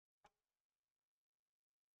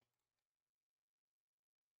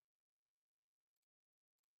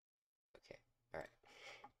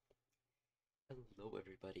Hello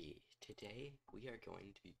everybody, today we are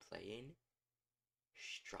going to be playing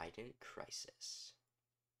Strident Crisis.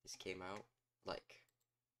 This came out like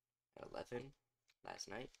at 11 last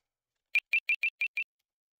night,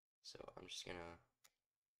 so I'm just gonna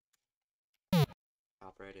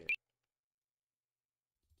hop right in.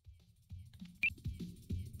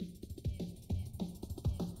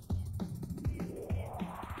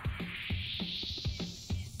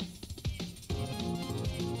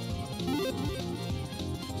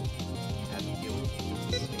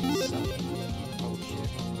 Oh shit.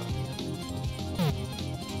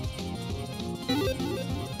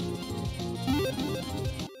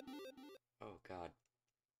 Oh god.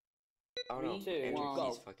 Oh no, Andrew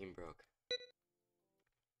Keys fucking broke.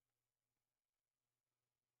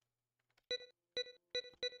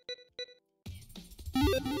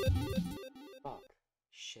 Fuck.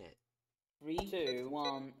 Shit. 3, 2,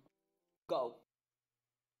 1, go.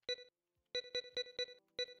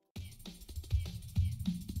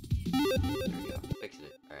 There we go. Fixed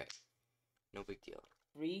it. Alright. No big deal.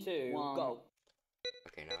 3, 2, 1, go.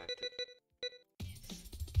 Okay, now I have to...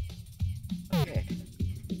 Okay.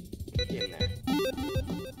 We're getting there.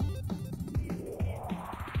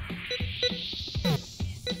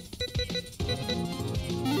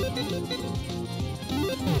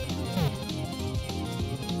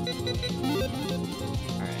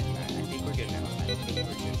 Alright, I think we're good now. I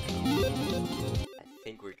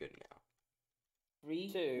think we're good now.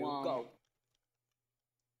 3, 2, 1, go.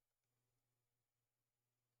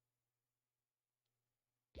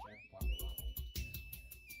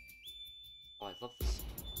 Oh, I love this.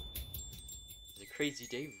 It's a Crazy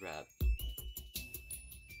Dave rap.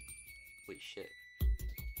 Holy shit.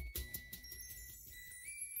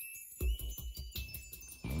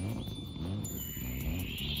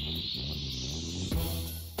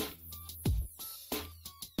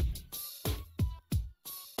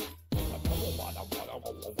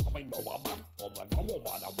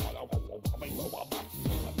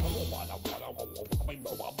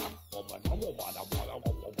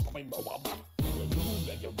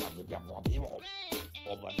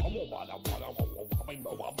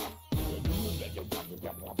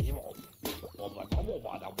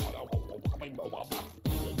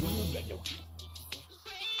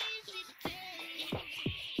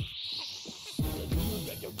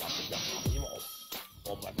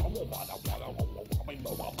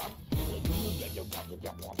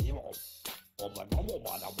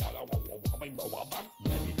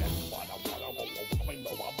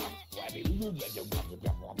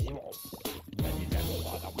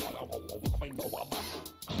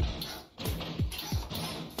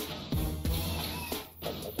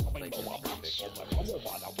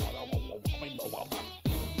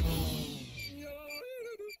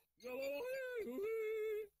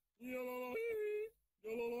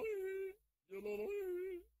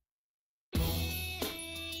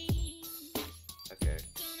 Okay,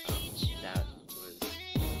 that was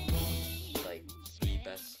like the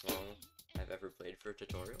best song I've ever played for a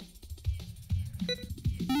tutorial.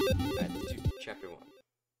 Alright, let's do chapter 1.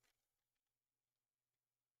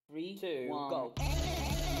 3, 2, 1, go.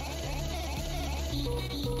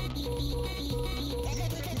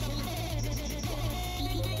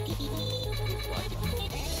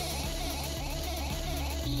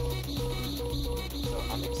 So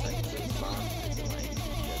I'm excited for this mod because it like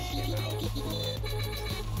just came out and it's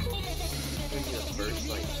gonna be the first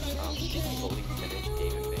like fully finished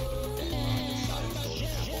David Van mod besides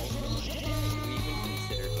Golden Apple. We even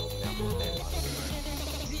consider Golden Apple Van mod.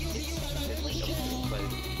 It's been like approved by the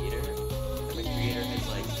creator, and the creator has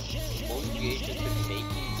like OGH has been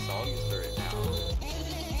making songs for it now.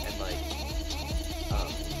 And like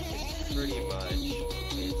it's pretty much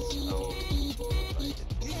its own like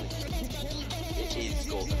it is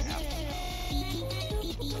Golden Apple now.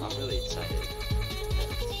 So I'm really excited to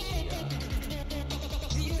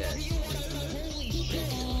see that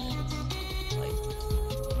like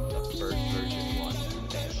the first version 1 of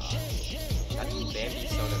Band. Not even Bambi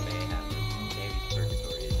Sona may have Bambi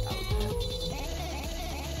Purgatory is out yet.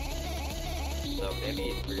 So Bambi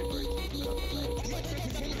and Purgatory came out like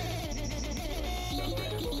stuff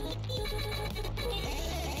right now.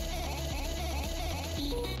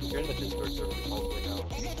 If you're in the Discord server, you probably know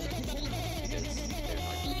because they're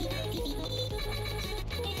not going to have.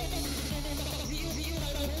 Anyways, this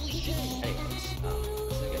is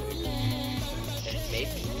gonna be really good. And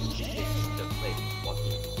maybe you can to play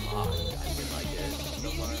fucking mod. I feel like it so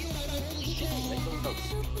much. They don't know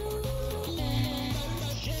Speedborn,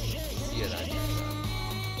 so see you that time.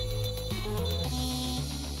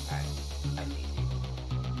 Alright, I'm easy.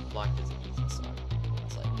 Blocked is an easy song.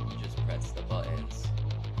 It's like you just press the button.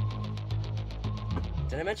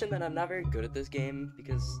 Did I mention that I'm not very good at this game?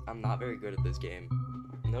 Because I'm not very good at this game.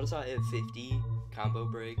 Notice how I have 50 combo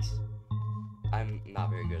breaks? I'm not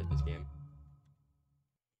very good at this game.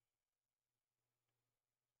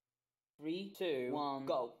 3, 2, 1,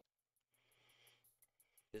 go.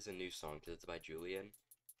 This is a new song because it's by Julian.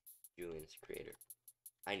 Julian's the creator.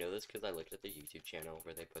 I know this because I looked at the YouTube channel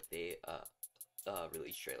where they put the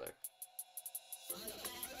release trailer.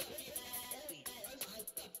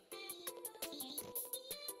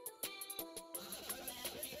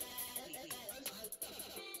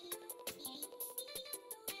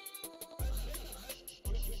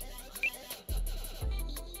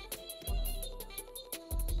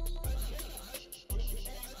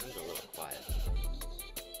 It's a little quiet.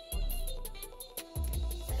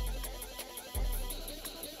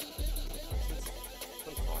 This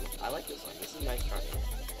is fun. I like this one. This is nice charming.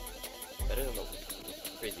 Better than the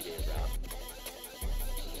crazy game route.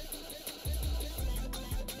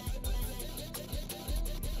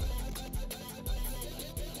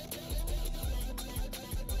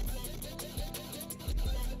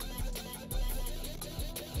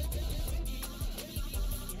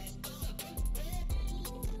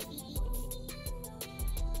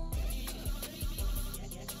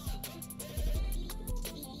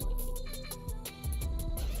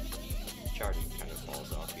 Charting kind of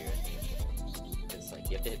falls off here. It's like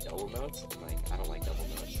you have to hit double notes. And like I don't like double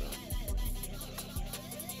notes, so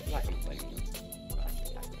I'm not complaining. But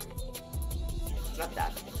actually, it's not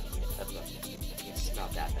that bad. That's not. It's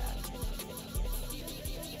not that bad.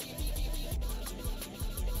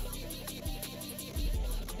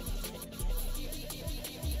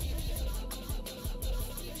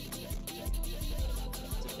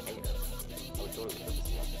 It's a banger. I would totally put this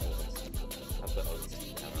in my playlist. I've put OC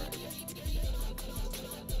down already.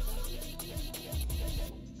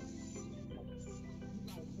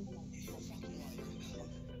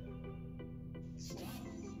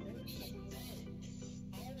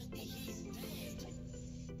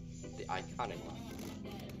 The iconic one.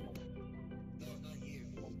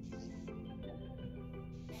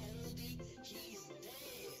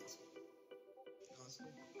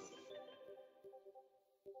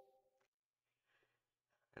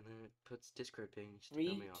 And then it puts Discord pings to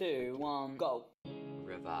 3, 2, 1, go.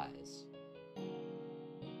 Revise.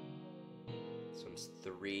 This one's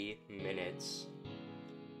 3 minutes.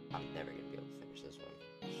 I'm never gonna be able to finish this one.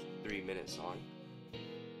 3-minute song.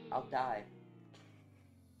 I'll die.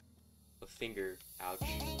 A finger. Ouch.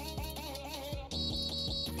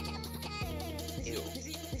 Ew.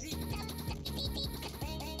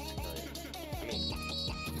 I mean,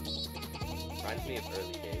 reminds me of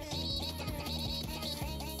early days.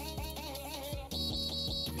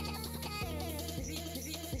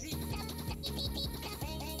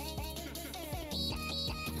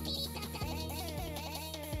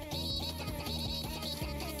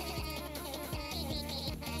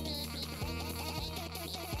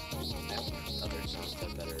 Other songs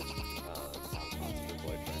have better sound spots for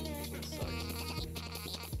boyfriend. This one sucks.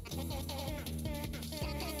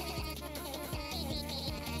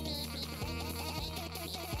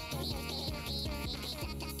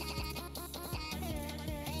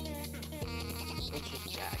 It's just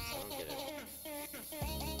jacks. I don't get it.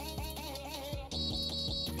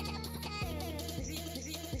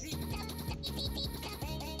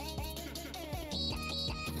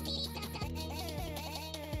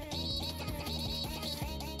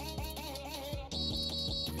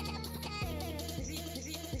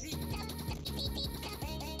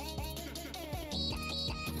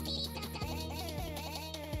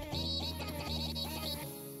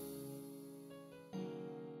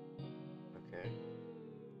 Okay.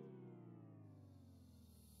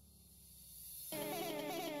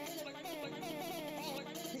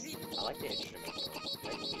 I like the instruments. Like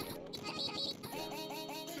piano.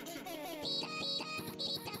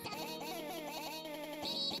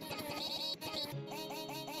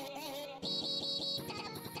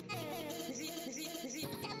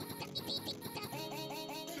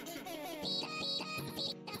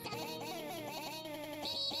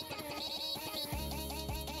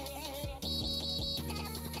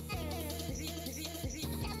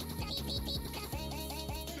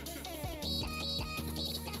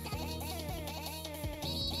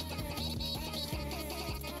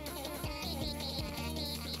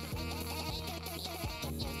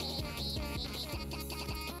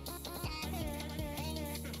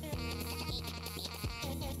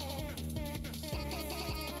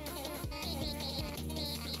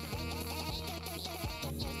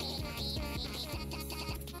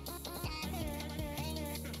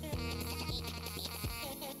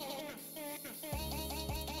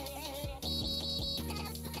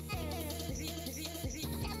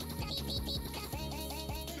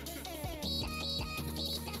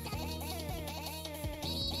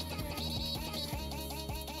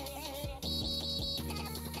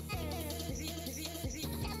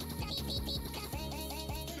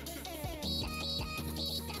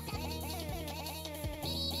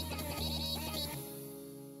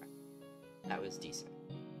 was decent.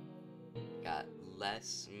 Got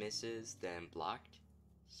less misses than blocked,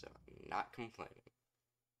 so I'm not complaining.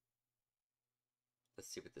 Let's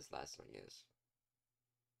see what this last song is.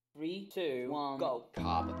 3, 2, 1, go.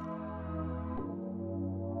 Kava.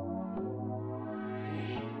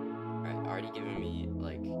 Alright, already giving me,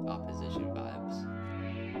 like, opposition vibes.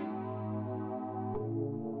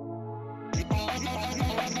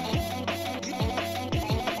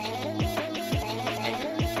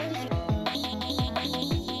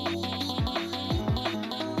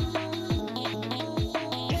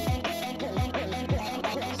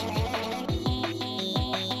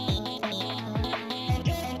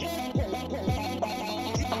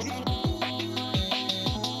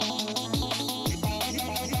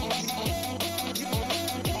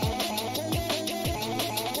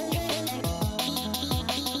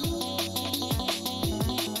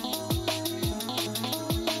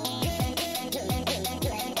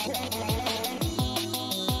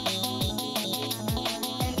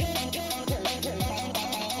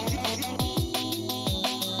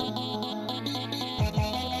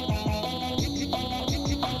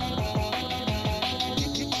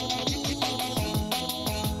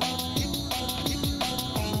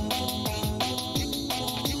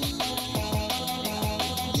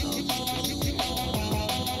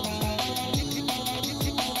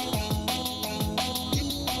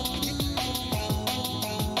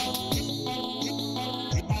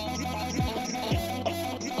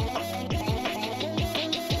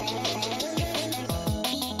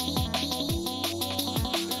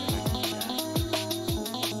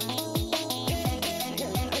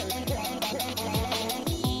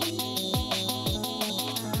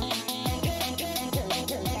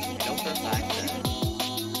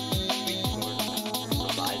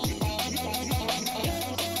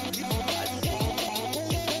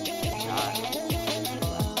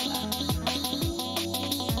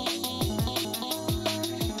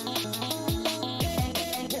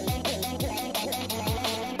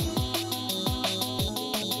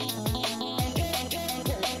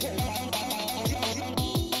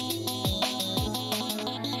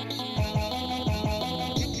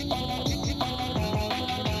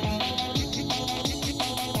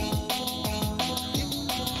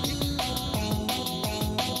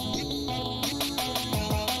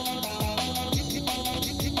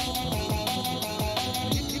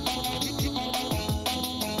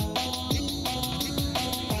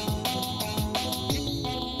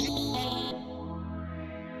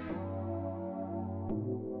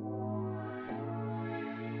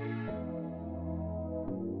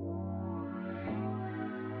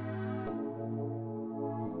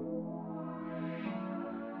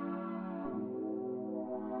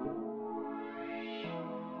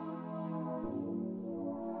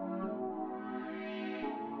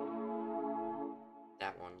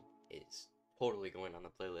 That one is totally going on the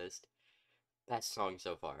playlist. Best song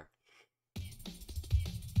so far.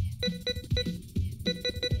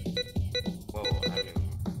 Whoa, I don't even...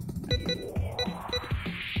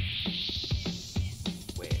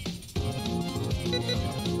 Wait.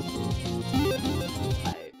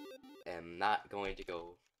 I am not going to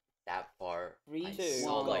go that far. 3, I 2,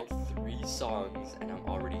 saw 1, like go. 3 songs and I'm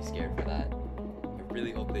already scared for that. I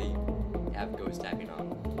really hope they have ghost tapping on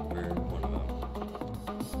for one of them.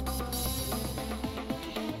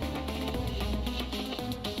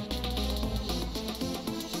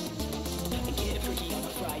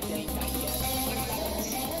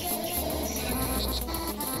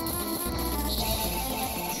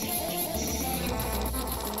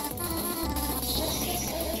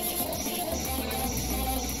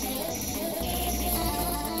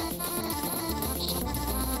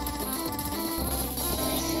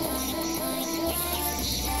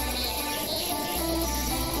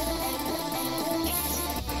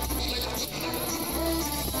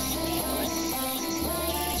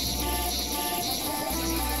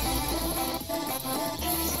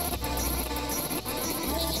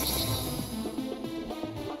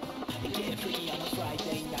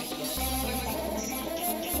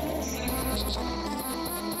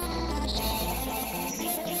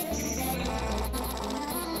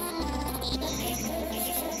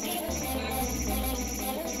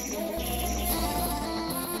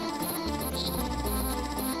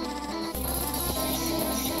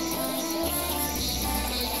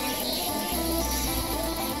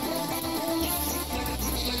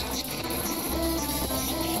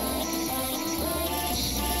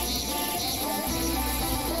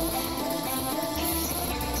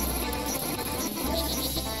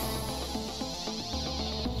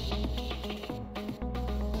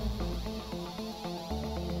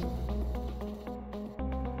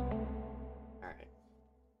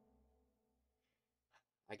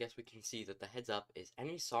 guess we can see that the heads up is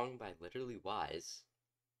any song by Literally Wise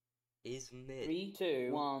is mid. 3, 2,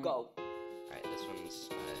 1, go. Alright, this one's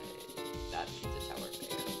that pizza tower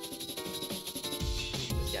fair.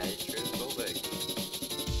 This guy is transphobic.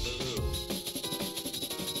 Boo.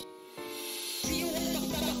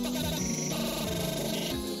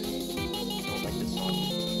 I don't like this song.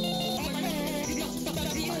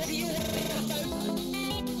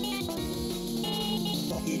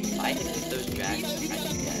 If I had hit those jacks, I'd be dead.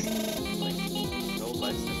 Like, no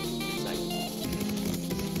less than 2 seconds.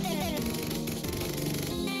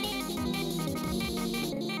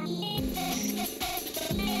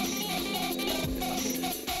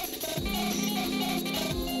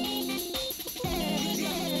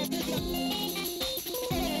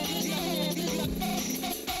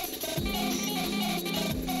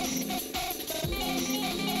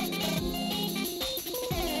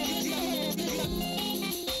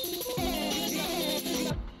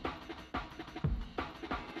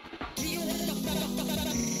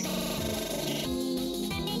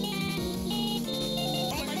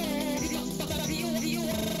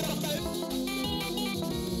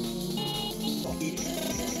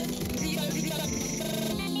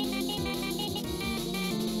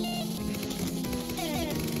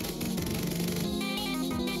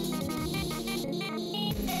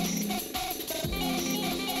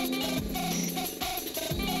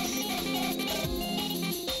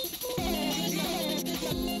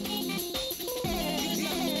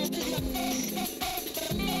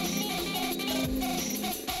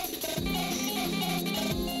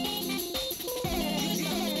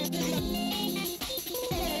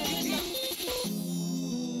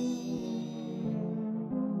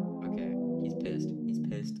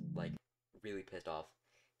 Pissed off.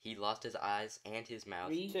 He lost his eyes and his mouth.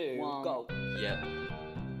 3, 2, 1, go. Yep.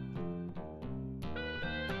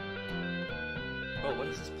 Oh, what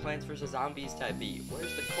is this Plants vs. Zombies type beat?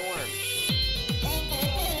 Where's the corn?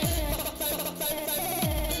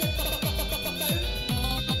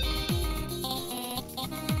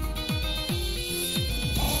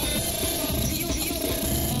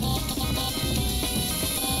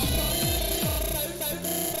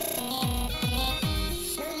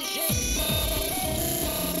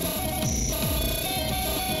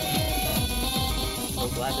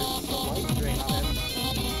 Glad there's no light drain on him.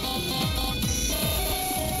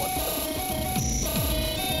 What the?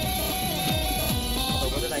 Oh,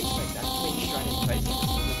 what did I expect? That's the main shrine in Christ. This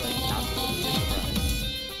was like absolutely surprised.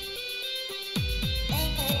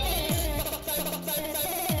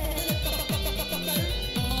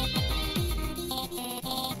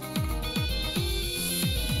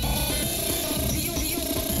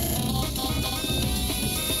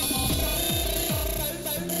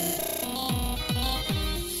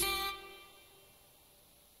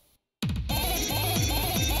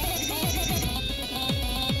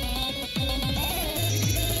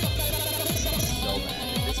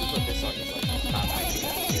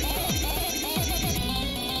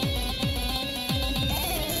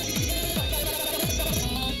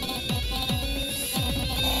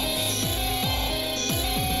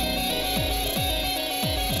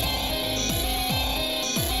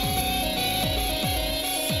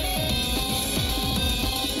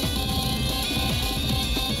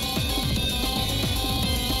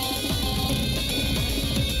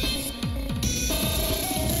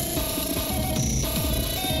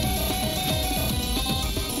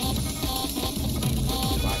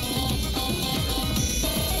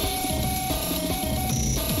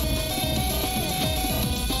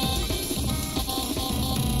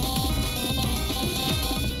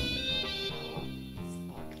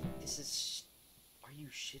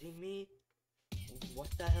 Shitting me? What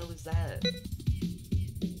the hell is that?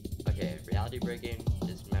 Okay, reality breaking,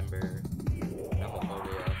 dismember,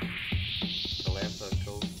 nomophobia,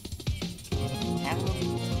 Galamphobia.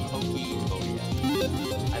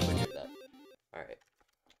 I butchered that. Alright.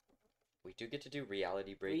 We do get to do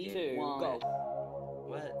reality breaking. 3, 2, 1, go.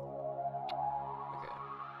 What? Okay.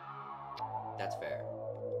 That's fair.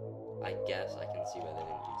 I guess I can see why they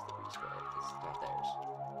didn't use the restore, because it's not theirs.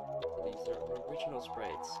 So these are original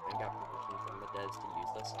sprites, and got permission from the devs to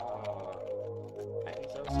use the song. I'm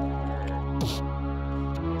so sorry.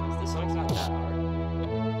 The song's not that hard.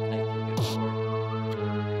 I think it's before.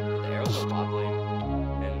 The arrows are wobbling,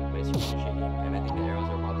 and my screen is shaking, and I think the arrows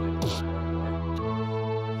are wobbling a little more and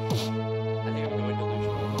more. I think I'm going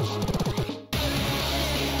delusional.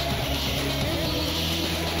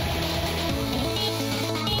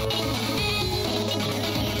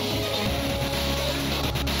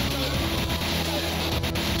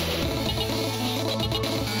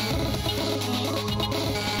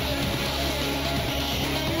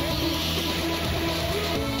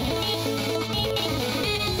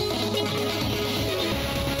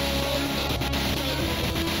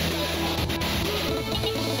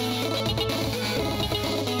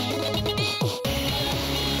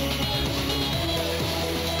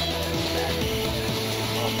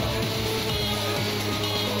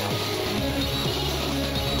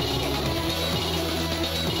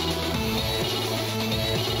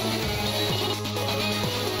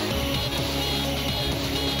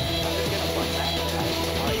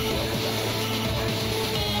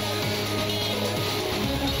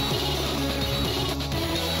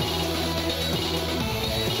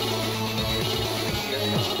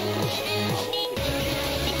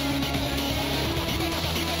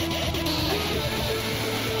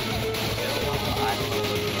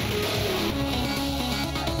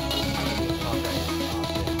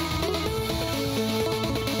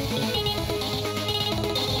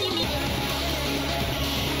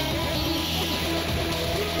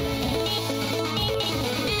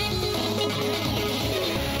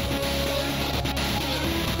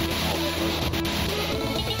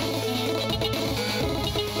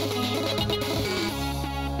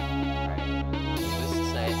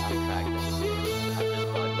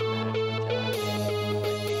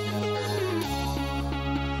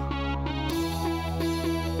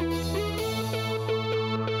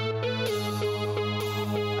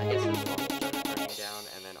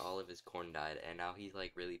 died, and now he's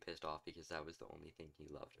like really pissed off because that was the only thing he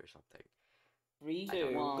loved or something. 3, I don't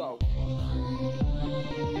 2, know. 1, go.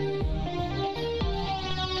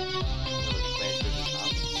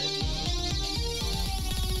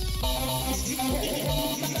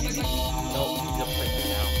 No, he's a printer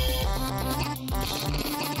now.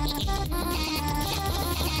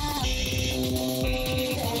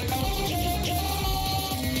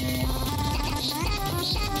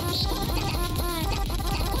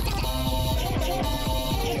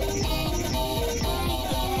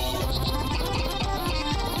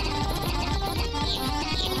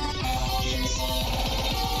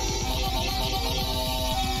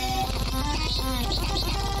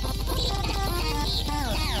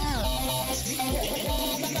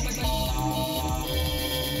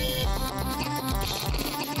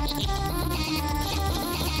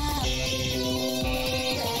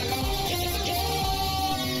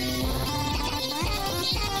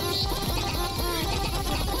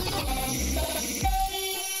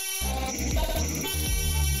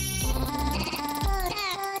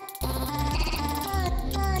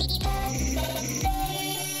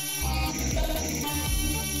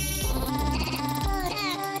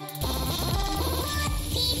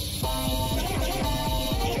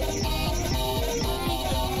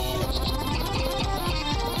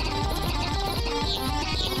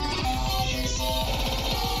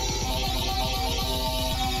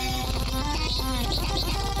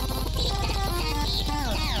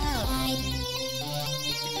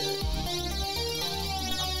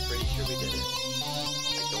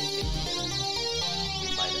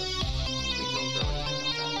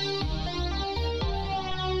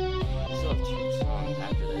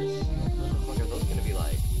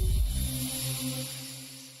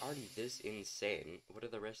 Insane. What are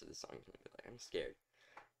the rest of the songs gonna be like? I'm scared.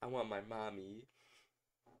 I want my mommy.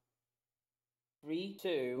 3,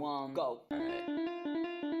 2, 1, go. Alright.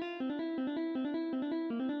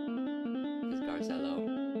 This is Garcello.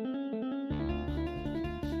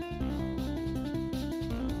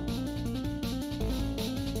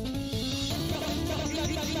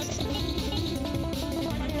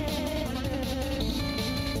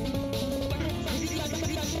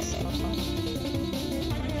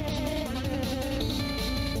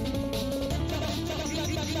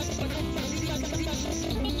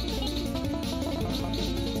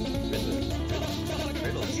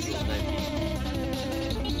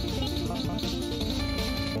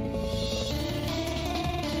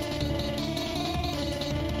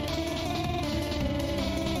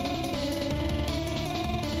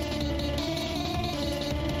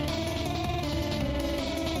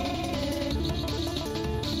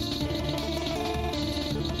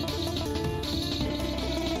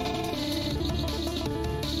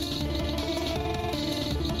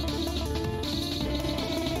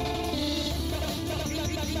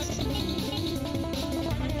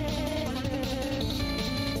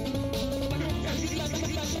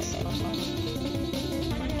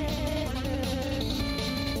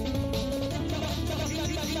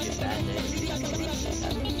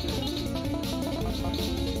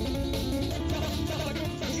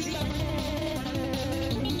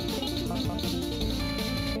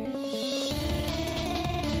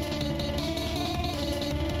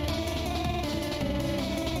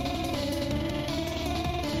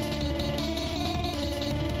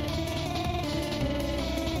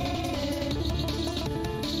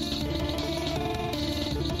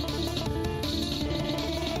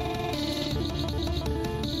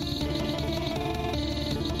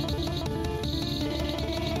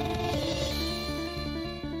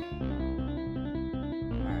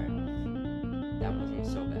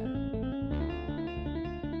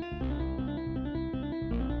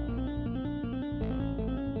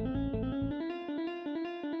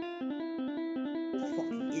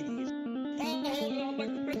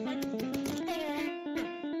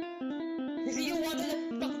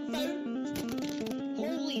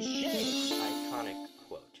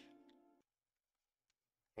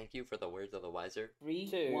 Thank you for the words of the wiser. 3,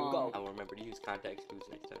 2, 1, go. I will remember to use context clues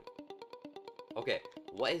next time. Okay,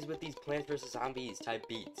 what is with these Plants vs. Zombies type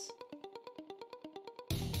beats?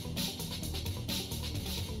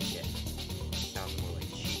 Yeah, sounds more like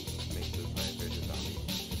cheese mixed with Plants vs. Zombies.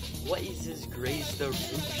 What is this Grace the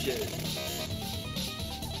Roof shit?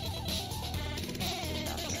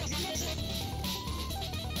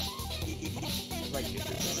 It's like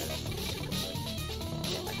Nuclear Thriller.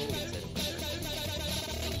 Yeah, I think it's it.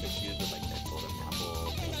 Confused with like that golden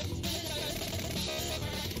apple.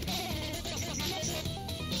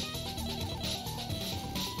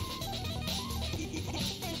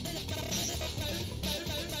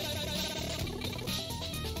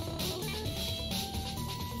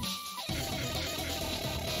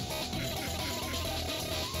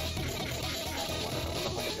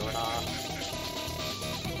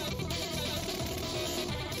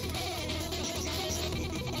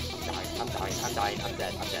 I'm dying. I'm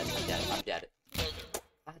dead. I'm dead. I'm dead. I'm dead.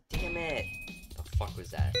 Ah, damn it. The fuck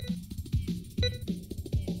was that?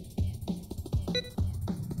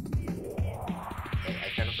 I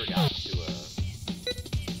kind of forgot to,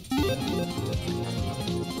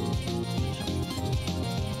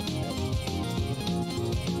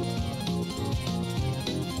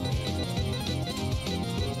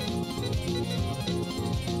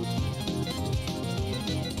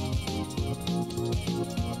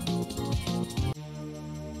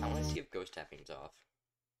 I want to see if ghost tapping's off.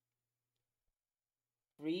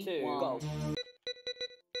 3, 2, 1, go.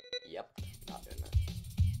 Yep, not doing that.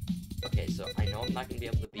 Okay, so I know I'm not gonna be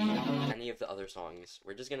able to beat any of the other songs.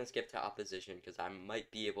 We're just gonna skip to opposition because I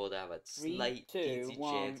might be able to have a slight, teensy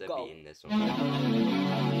chance of beating this one.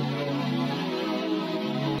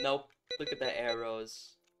 Nope. Look at the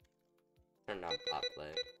arrows. Turn on pop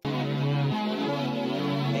play. Thank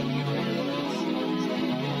you for your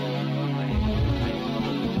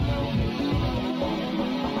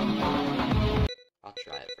I'll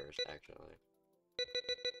try it first, actually.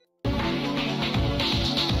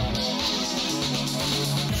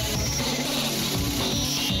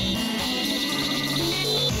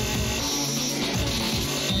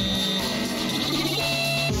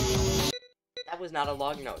 That was not a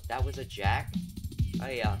log note, that was a jack. Oh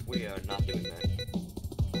yeah, we are not doing that.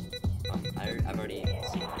 I've already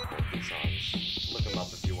seen like both these songs. Look them up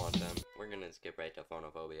if you want them. We're gonna skip right to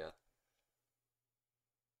Phonophobia.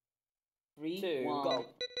 3, 2, 1, go. Let me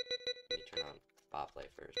turn on bot play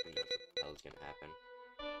first. Who knows what the hell is gonna happen?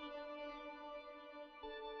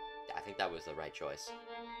 Yeah, I think that was the right choice.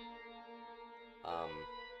 Oh,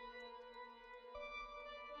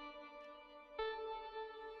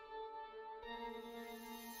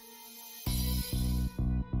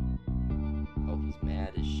 he's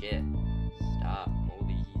mad as shit. Stop,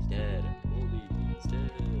 Moldy, he's dead. Moldy, he's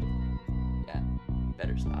dead. Yeah, you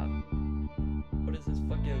better stop. What is this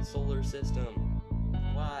fucking solar system?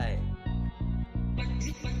 Why?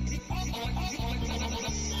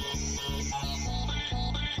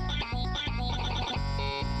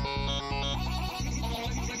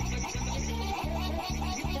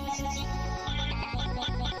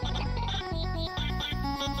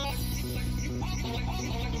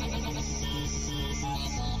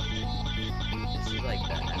 This is like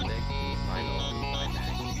the epic final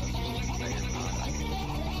climax of the entire product.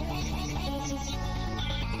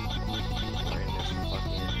 We're in this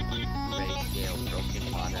fucking grayscale broken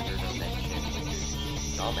monitor dimension, which is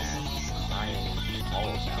dumbass. I'm all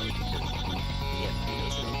about it because can't do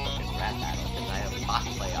this in a fucking rap battle because I have bot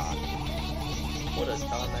play on. What a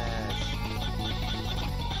dumbass.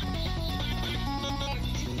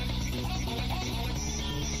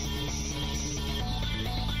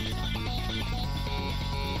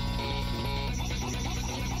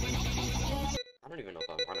 I don't even know if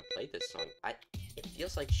I want to play this song. It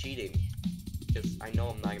feels like cheating. Because I know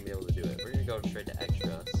I'm not going to be able to do it. We're going to go straight to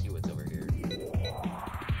extra, see what's over here.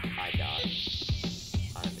 My god.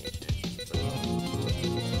 Automation.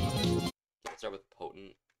 Let's start with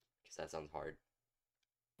potent, because that sounds hard.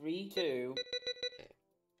 3, 2, Okay.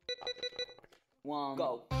 1,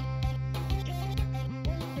 go.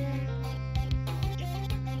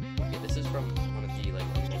 Okay, this is from one of the, like,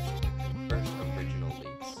 first original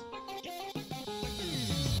leaks.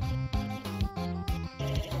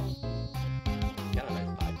 Got a nice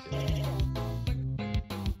vibe to it.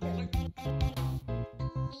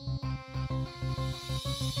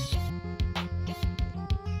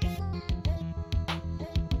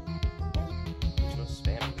 There's no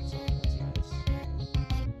spam in the song, that's nice.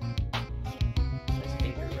 Nice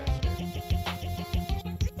finger rester.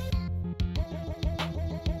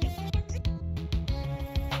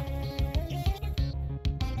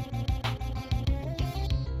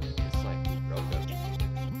 It's like Roka.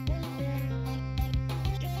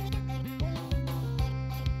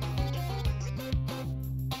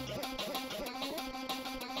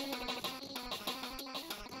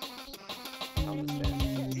 Almost there.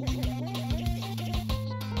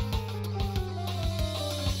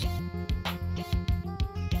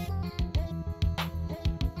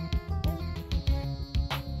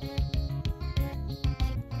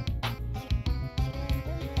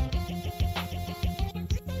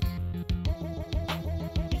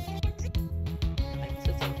 I guess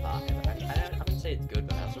it's a vibe. I wouldn't say it's good,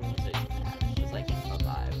 but I also wouldn't say it's bad. It's just like a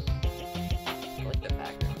vibe. I like the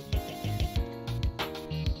background. This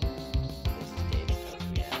is Dave's stuff,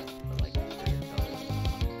 yeah, but like weird colors.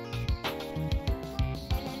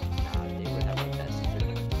 Nah, Dave would have a best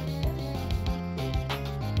food.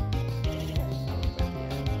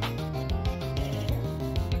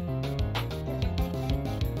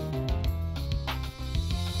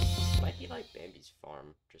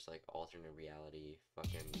 just like alternate reality,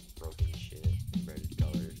 fucking broken shit, inverted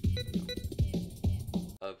colors.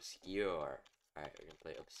 Obscure. Alright, we're gonna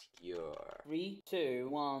play Obscure. 3, 2,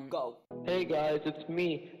 1, go. Hey guys, it's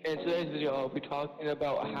me. In today's video, I'll be talking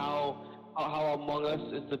about how Among Us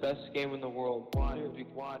is the best game in the world. Like how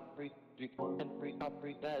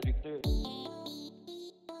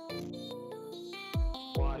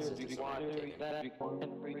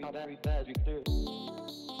he says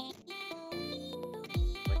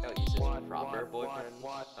proper boyfriend.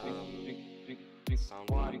 Sound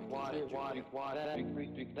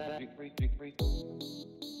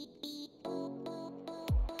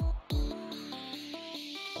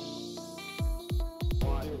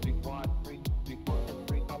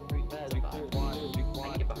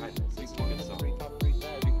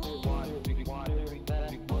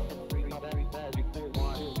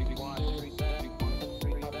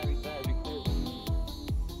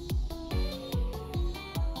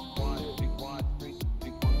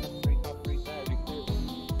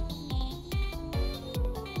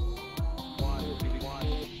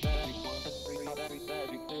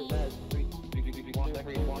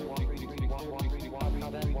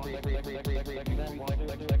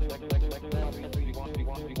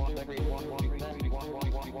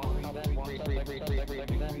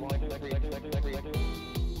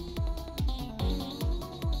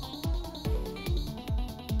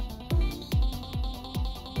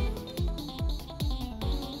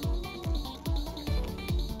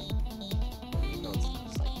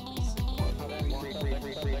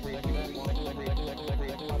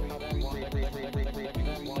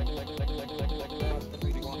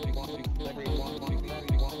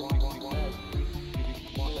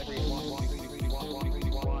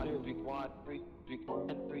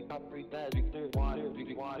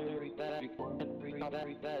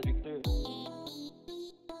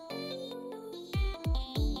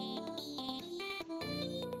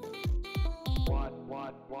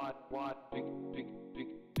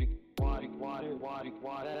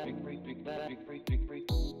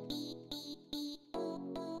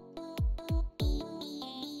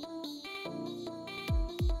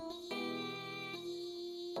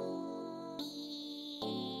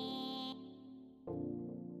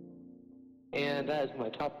And that is my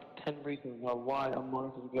top 10 reasons why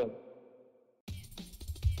Among Us is good.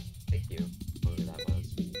 Thank you, whoever that was.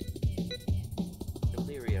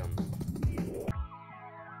 Delirium.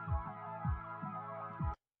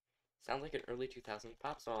 Sounds like an early 2000s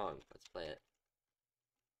pop song. Let's play it.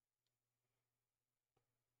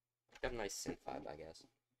 It's got a nice synth vibe, I guess.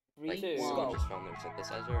 3, Like, 2, someone go. just found their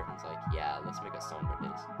synthesizer and it's like, yeah, let's make a song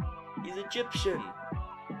with this. He's Egyptian!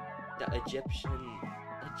 The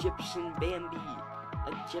Egyptian Bambi!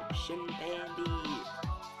 Egyptian Bambi!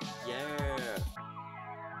 Yeah!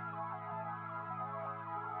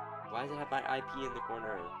 Why does it have my IP in the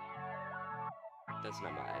corner? That's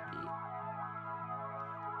not my IP.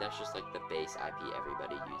 That's just like the base IP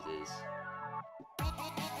everybody uses.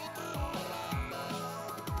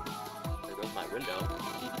 There goes my window.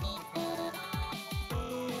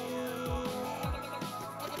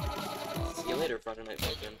 See you later, Friday Night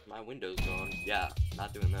Funkin'. My window's gone. Yeah,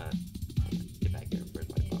 not doing that. Get back here. Where's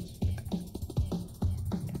my mouse? Get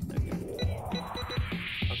back here. Yeah, there we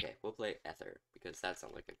go. Okay, we'll play Ether, because that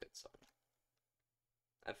sounds like a good song.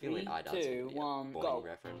 I'm feeling 3, IDOT's gonna 2, be a 1, Boing go.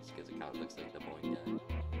 reference, because it kind of looks like the Boing guy.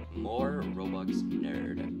 More Robux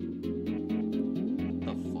nerd.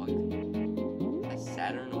 The fuck? Is that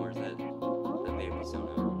Saturn or is that Baby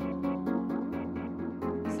Soda?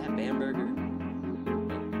 Is that Bamberger?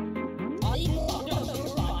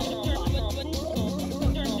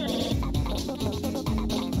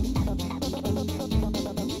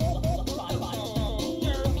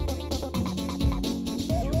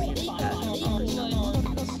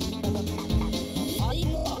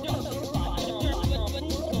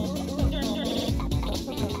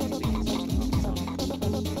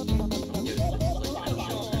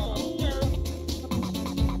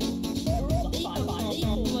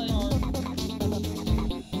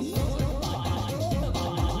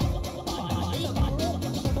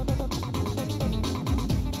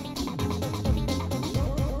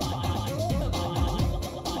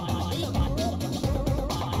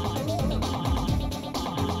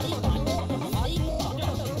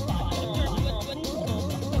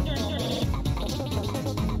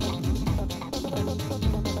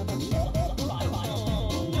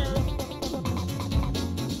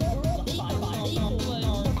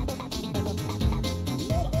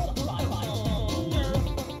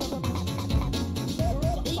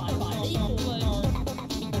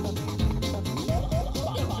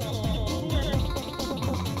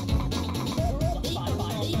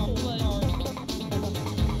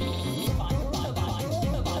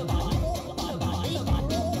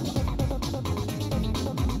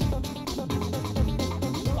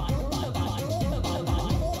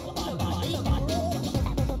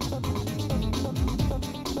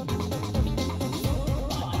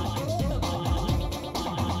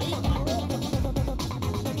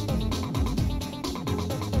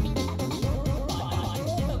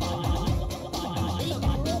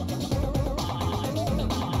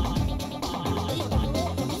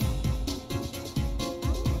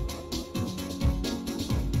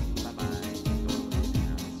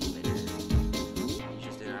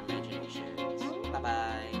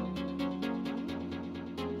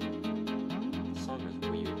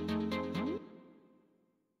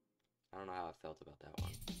 I don't know how I felt about that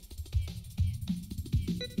one.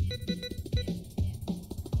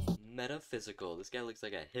 Metaphysical. This guy looks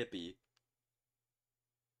like a hippie.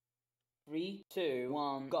 3, 2,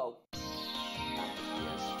 1, go. Yes.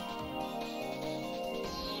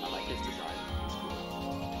 I like his design.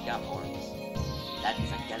 He got arms. That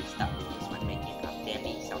is against the rules when making a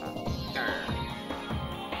baby soda. Grr.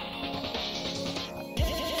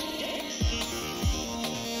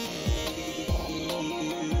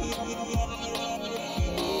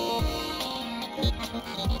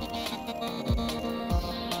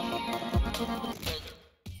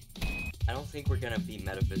 I don't think we're gonna be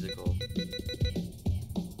metaphysical.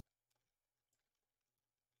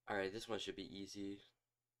 Alright, this one should be easy.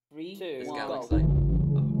 3, 2, This 1, guy go. looks like... Oh.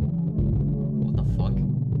 What the fuck?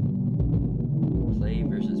 Play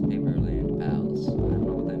versus Paperland Pals. I don't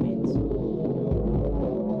know what that means.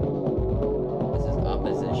 This is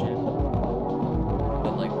opposition.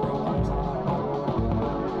 But like broken or something.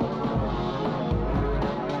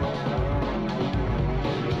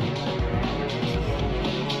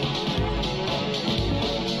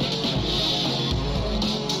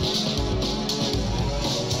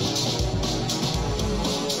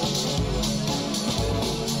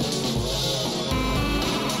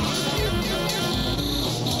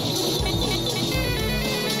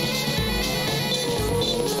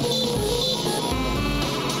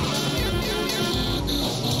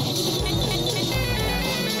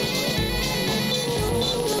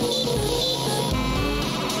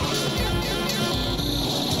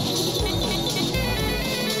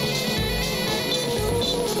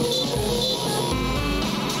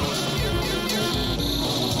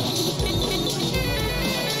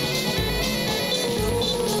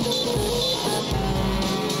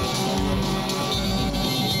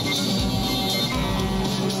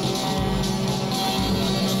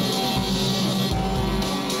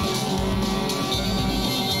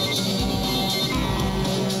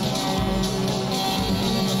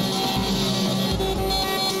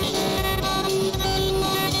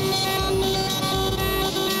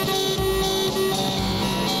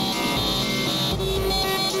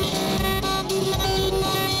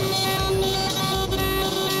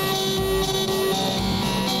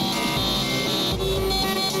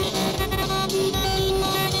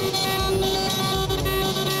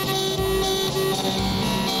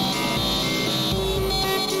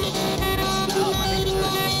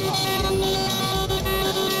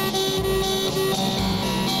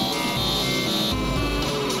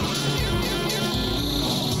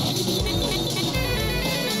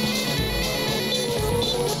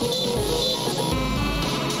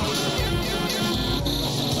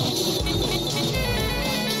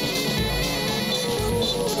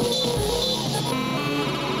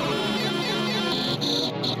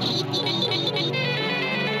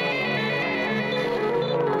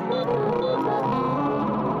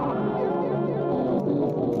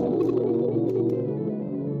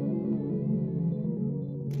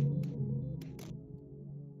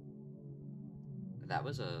 That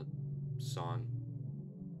was a song.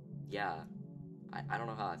 Yeah. I don't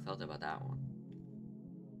know how I felt about that one.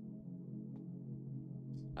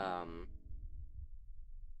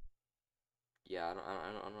 Yeah, I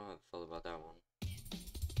don't know how I felt about that one.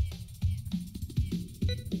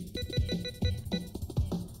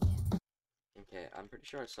 Okay, I'm pretty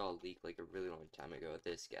sure I saw a leak like a really long time ago of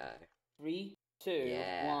this guy. 3, 2,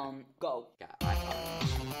 Yeah. 1, go. Got icon.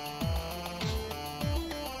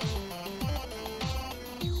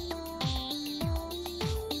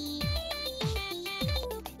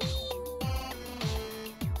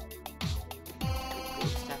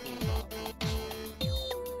 What's tapping about?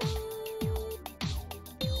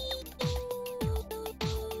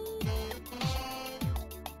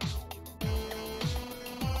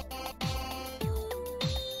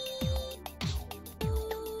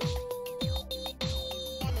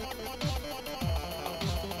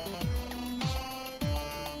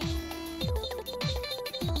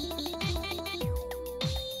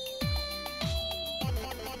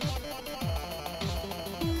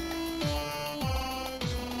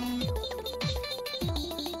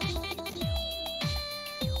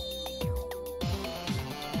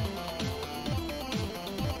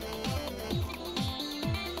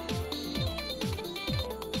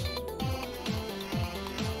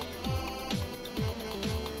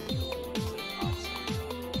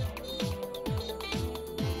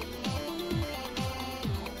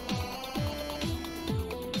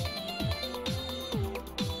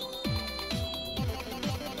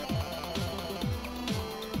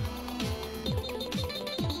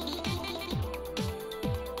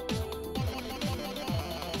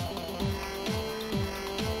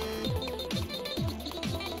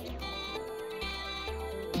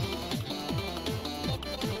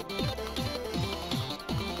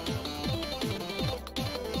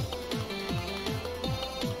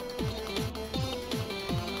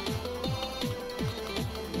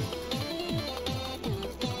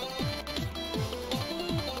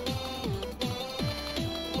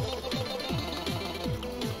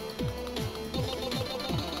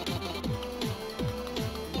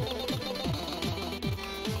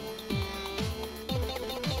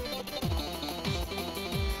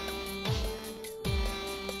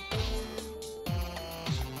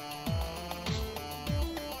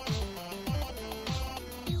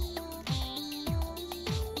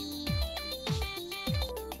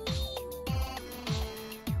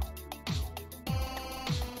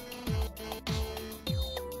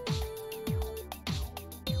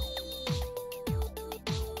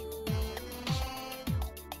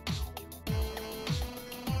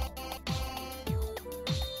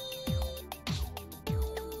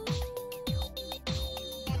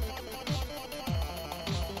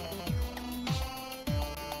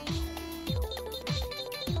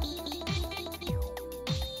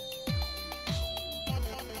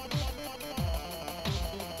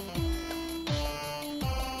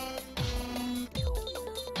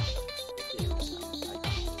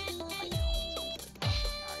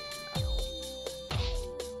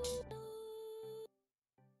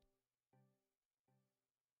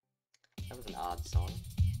 was an odd song.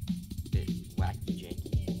 Bit wacky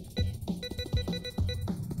janky.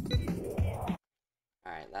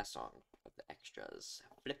 Alright, last song of the extras.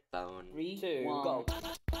 Flip phone. 3, 2, 1, go.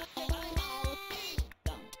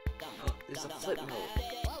 This is a flip mode.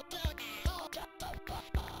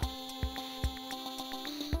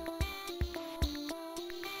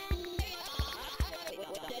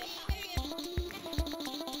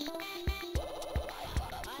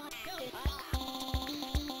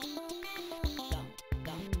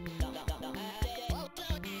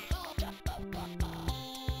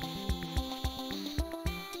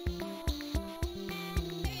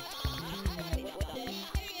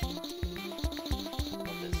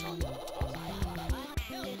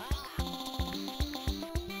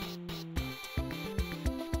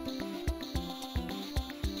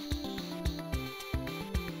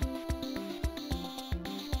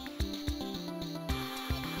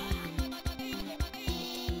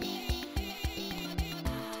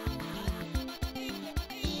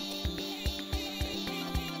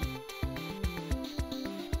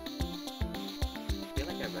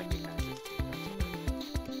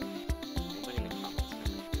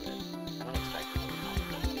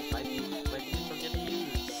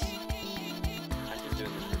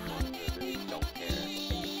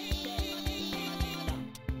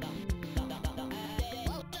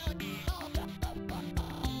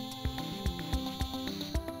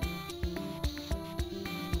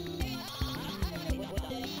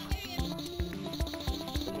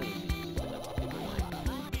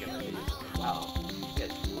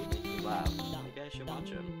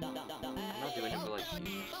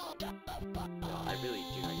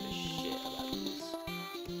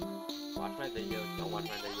 Watch my video, don't watch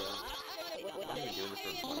my video. I'm not even doing this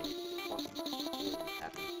for money. Fuck you,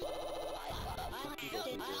 happy. Fuck people,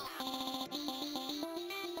 please.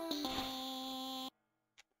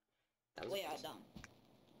 That was awesome.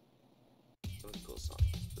 That was a cool song.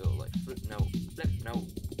 Little like flip note.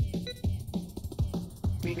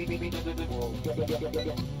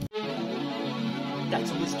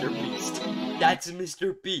 That's Mr. Beast. That's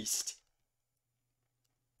Mr. Beast.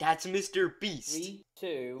 That's Mr. Beast. 3,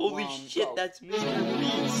 2, Holy 1, shit, go. that's Mr.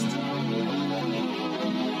 Beast.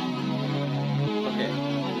 Okay.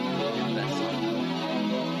 Get that song.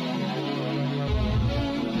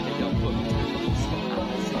 Okay, don't put Mr. Beast on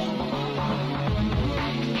this song.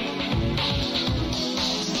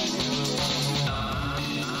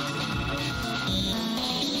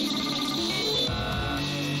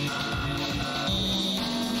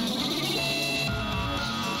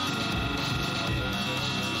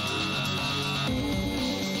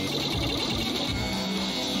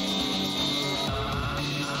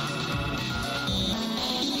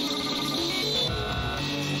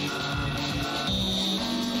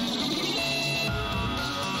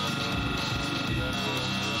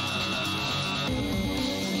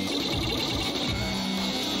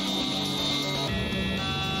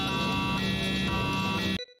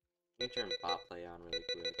 Let me turn bot play on really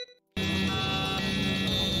quick.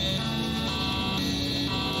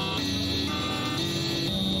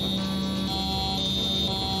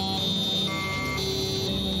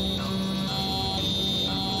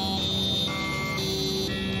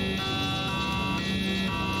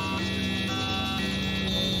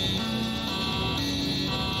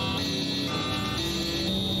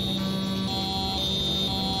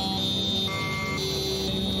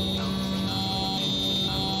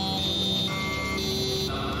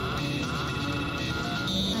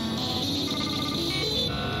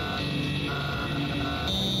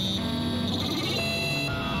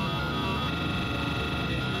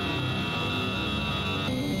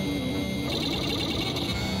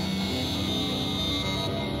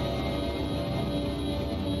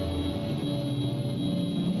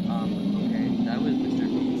 Okay, that was Mr.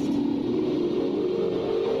 Beast.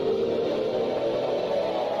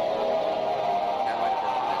 That might have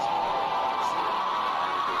been the best part of the scene. I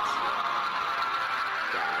did see it.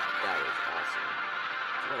 God, that was awesome.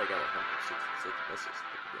 I bet I got 166 misses at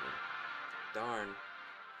the beginning. Darn.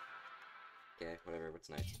 Okay, whatever, what's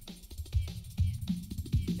next?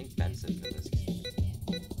 I think Benson in this.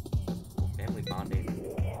 Family bonding.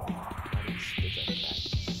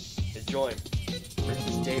 Enjoy.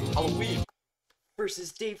 Versus Dave Halloween.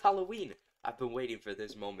 Versus Dave Halloween. I've been waiting for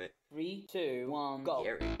this moment. 3, 2, 1, go.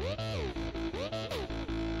 Gary.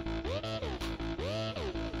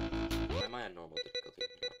 Why am I on normal difficulty?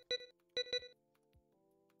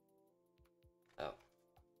 No. Oh.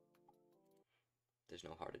 There's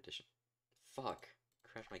no hard edition. Fuck.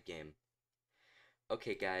 Crashed my game.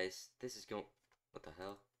 Okay, guys. This is going. What the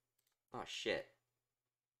hell? Oh, shit.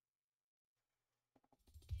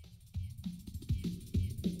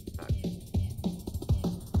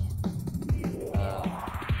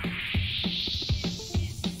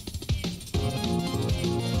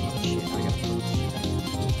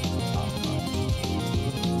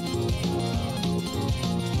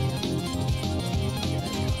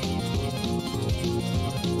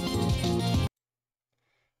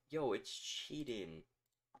 it's cheating.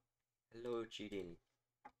 Hello, cheating.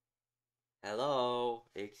 Hello,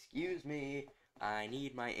 excuse me. I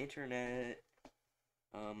need my internet.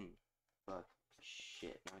 Fuck,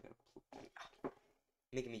 shit. Now I gotta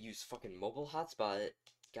making me use fucking mobile hotspot.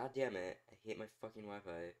 God damn it. I hate my fucking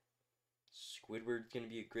Wi-Fi. Squidward's gonna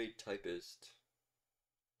be a great typist.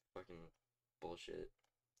 Fucking bullshit.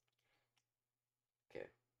 Okay.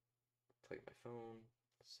 Plug my phone.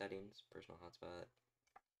 Settings. Personal hotspot.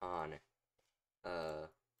 On.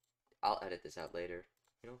 I'll edit this out later.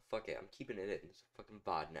 You know, fuck it. I'm keeping it in. It's a fucking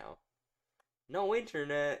VOD now. No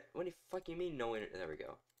internet. What do you fucking mean no internet? There we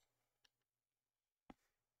go.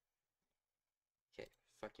 Okay.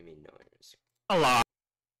 Fuck you mean no internet? Hello.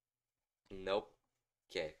 Nope.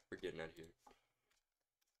 Okay. We're getting out of here.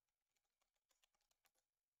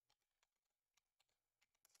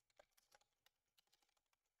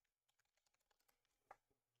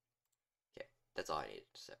 Okay. That's all I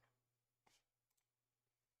needed to say.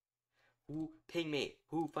 Who ping me?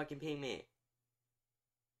 Who fucking ping me?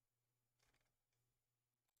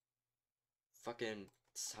 Fucking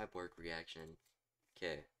cyborg reaction.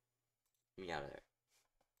 Okay. Get me out of there.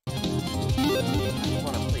 I just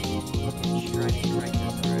wanna play fucking strident right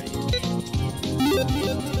this already.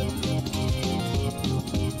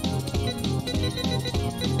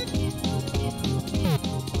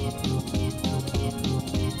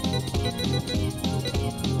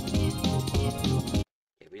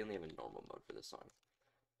 Okay, we only have a normal mode for this song.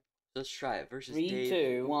 Let's try it versus 3,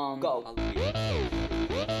 Dave. 2, 1, go. Hallelujah.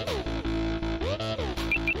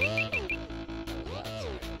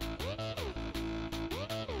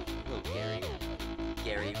 Hello, Gary.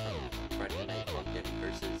 Gary from Friday Night Funkin'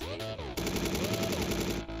 versus David.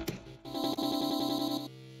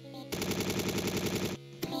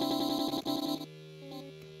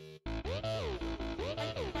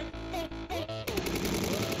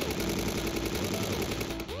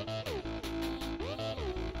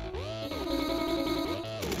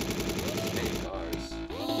 Spinning cars.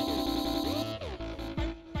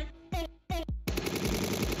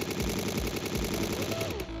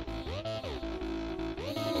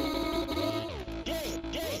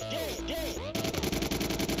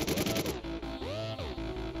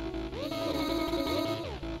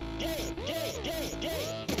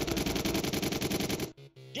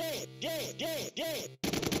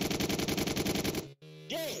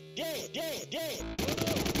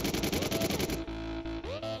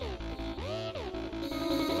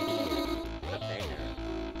 What a banger.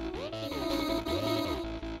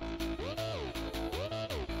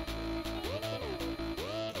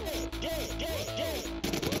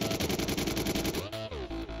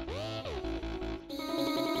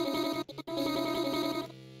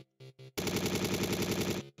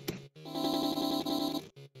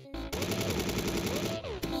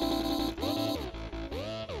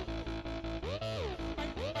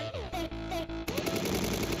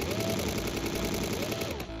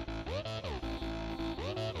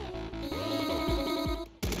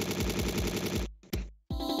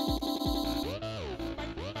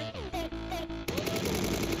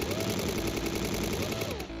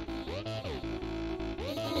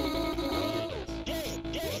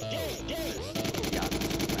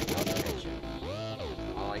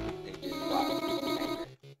 All I can think is, wow, banger.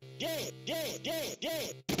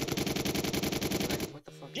 Like, what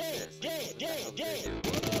the fuck is this? Like, what the hell did I do?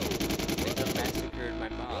 Like, I massacred my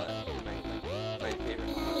mod. My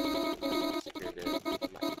favorite mod. I massacred it.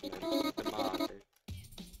 The mod.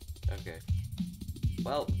 Okay.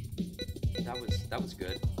 Well, that was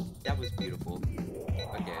good. That was beautiful.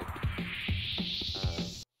 Okay.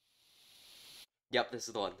 Yep, this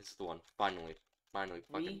is the one. This is the one. Finally. Finally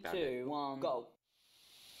fucking 3, found it. 2, 1, go.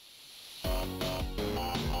 I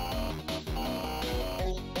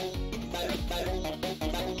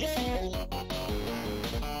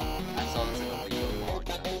saw this in a video a long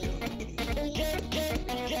time ago. Like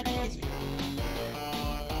 3 months ago.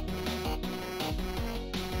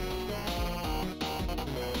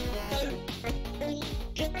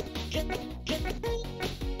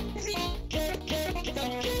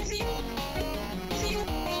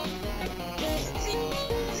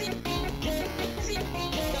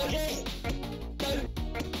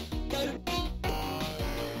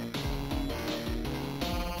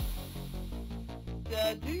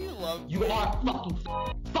 You are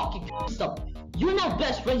fucking stuff. You're not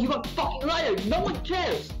best friend, you are fucking liar. No one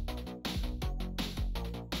cares.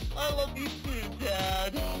 I love you too,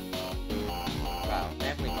 Dad. Wow,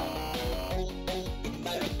 family bonding.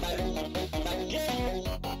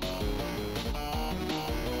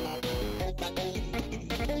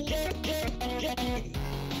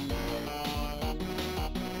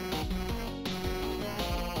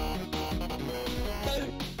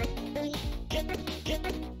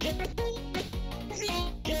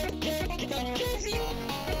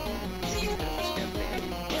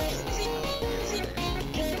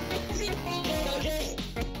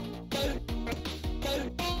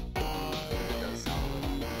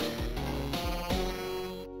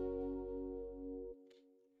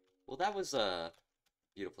 that was a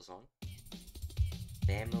beautiful song.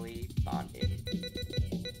 Family bonding.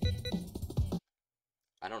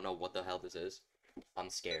 I don't know what the hell this is. I'm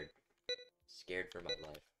scared. Scared for my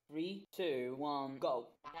life. 3, 2, 1, go.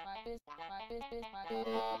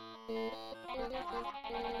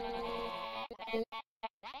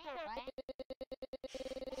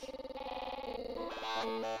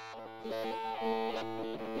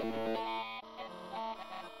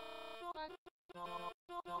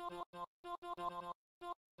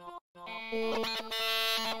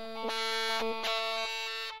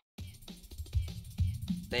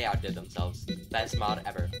 They outdid themselves. Best mod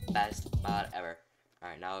ever. Best mod ever.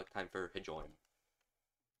 Alright, now time for Hijoin.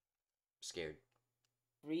 Scared.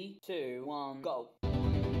 3, 2, 1, go. I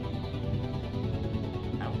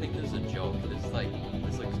don't think this is a joke. This is like,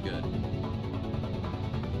 this looks good.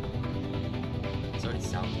 This already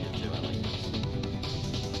sounds good too. I like this.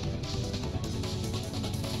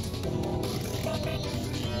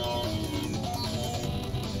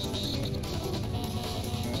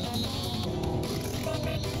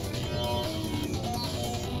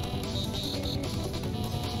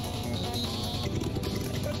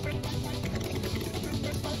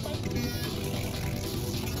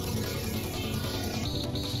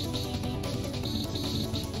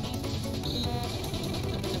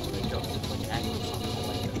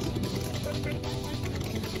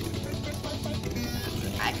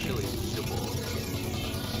 Actually usable.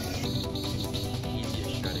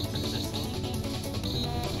 Easiest shredding for this one.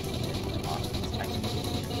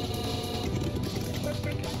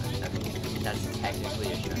 That's technically a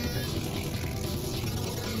shredding for this one.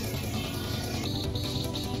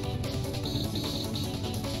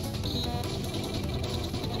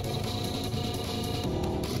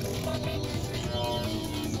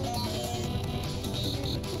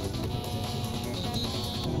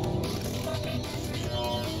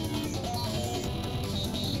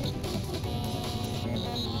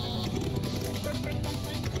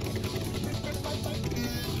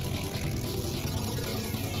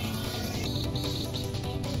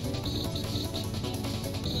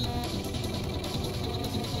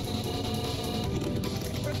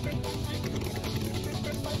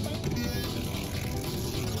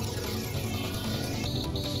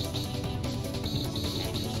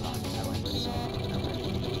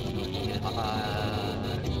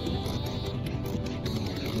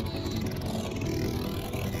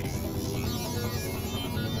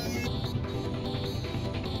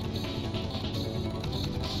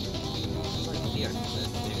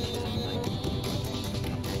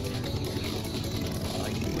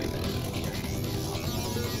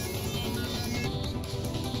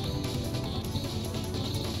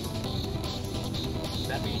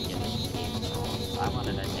 I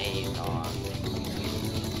wanted a Dave on.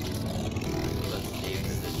 Let's Dave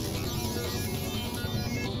for this.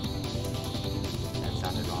 That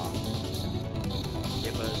sounded wrong.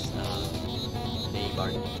 Give us Dave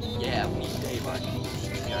art. Yeah, we need Dave art.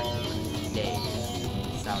 Dave.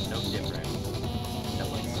 Sound no different.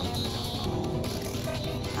 Except like something sounds wrong.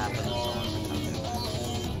 Half of the song sounds different.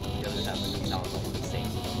 The other half of it sounds like the same.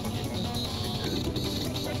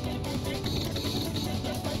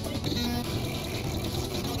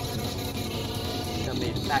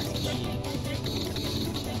 Back to cheese.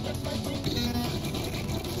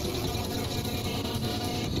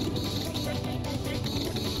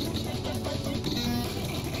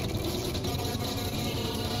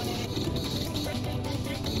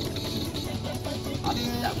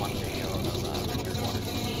 Obviously, that one video of Richard Waters,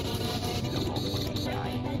 the whole fucking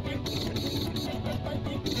guy.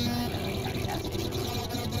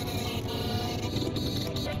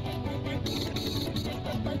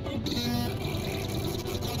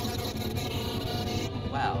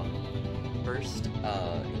 Wow. First,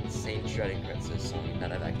 insane shredding princess song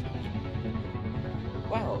that I've actually heard.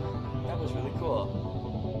 Wow, that was really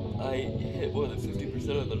cool. I hit more than 50%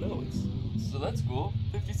 of the notes. So that's cool.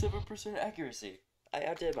 57% accuracy. I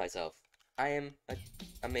outdid myself. I am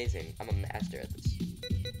amazing. I'm a master at this.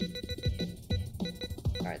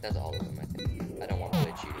 Alright, that's all of them, I think. I don't want to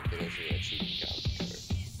play cheating because this is a cheating job cover.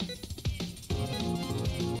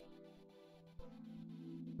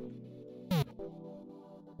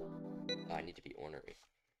 Oh, I need to be ornery.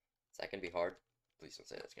 Is that gonna be hard? Please don't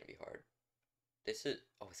say that's gonna be hard. This is...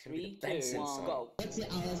 Oh, it's gonna be the Benson song. Go. That's it,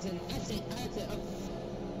 Allison. That's it.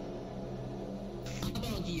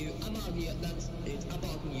 About you. That's it.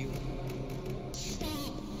 About you.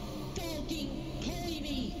 Stop talking. Carry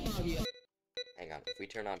me. About you. Hang on. If we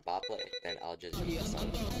turn on bot play, then I'll just use the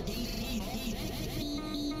song.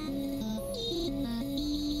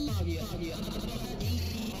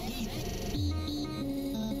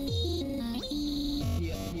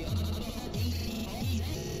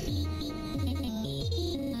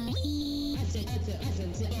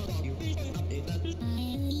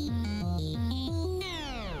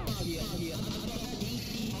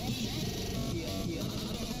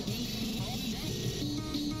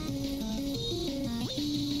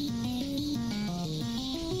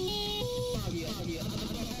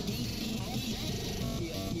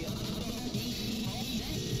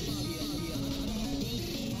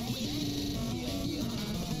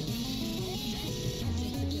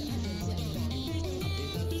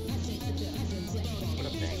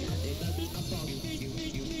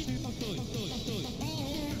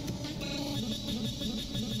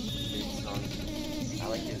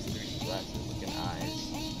 like his 3D glasses looking eyes.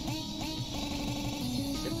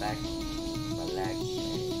 Sit back, relax,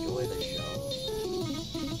 and enjoy the show.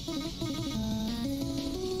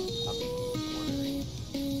 I'll be wondering.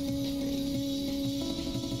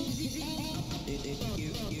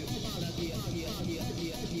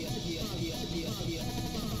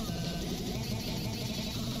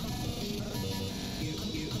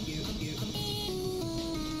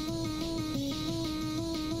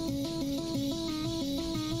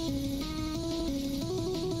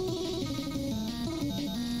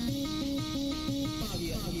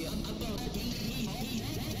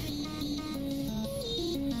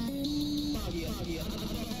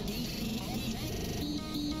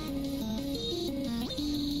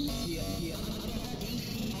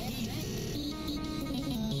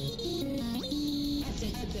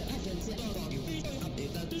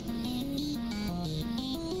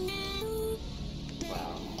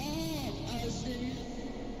 Wow.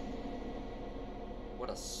 What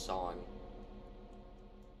a song.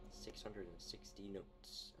 660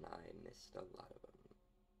 notes, and I missed a lot of them.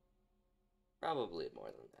 Probably more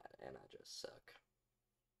than that, and I just suck.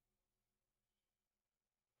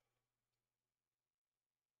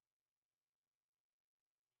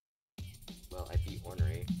 Well, I beat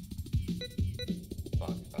ornery.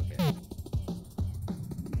 Fuck, okay. How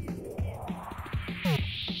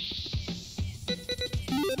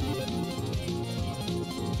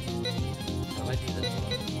do I do this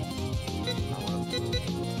one? I want to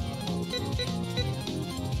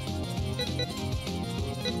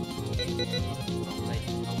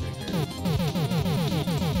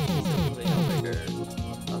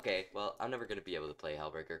Okay, well, I'm never gonna be able to play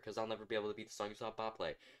Hellbreaker, because I'll never be able to beat the song you saw Bob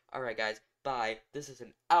play. Alright guys, bye. This is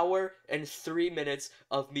an hour and 3 minutes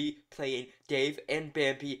of me playing Dave and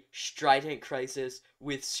Bambi Strident Crisis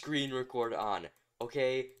with screen record on.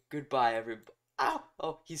 Okay, goodbye everybody. Ow!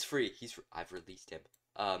 Oh, he's free. I've released him.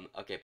 Okay.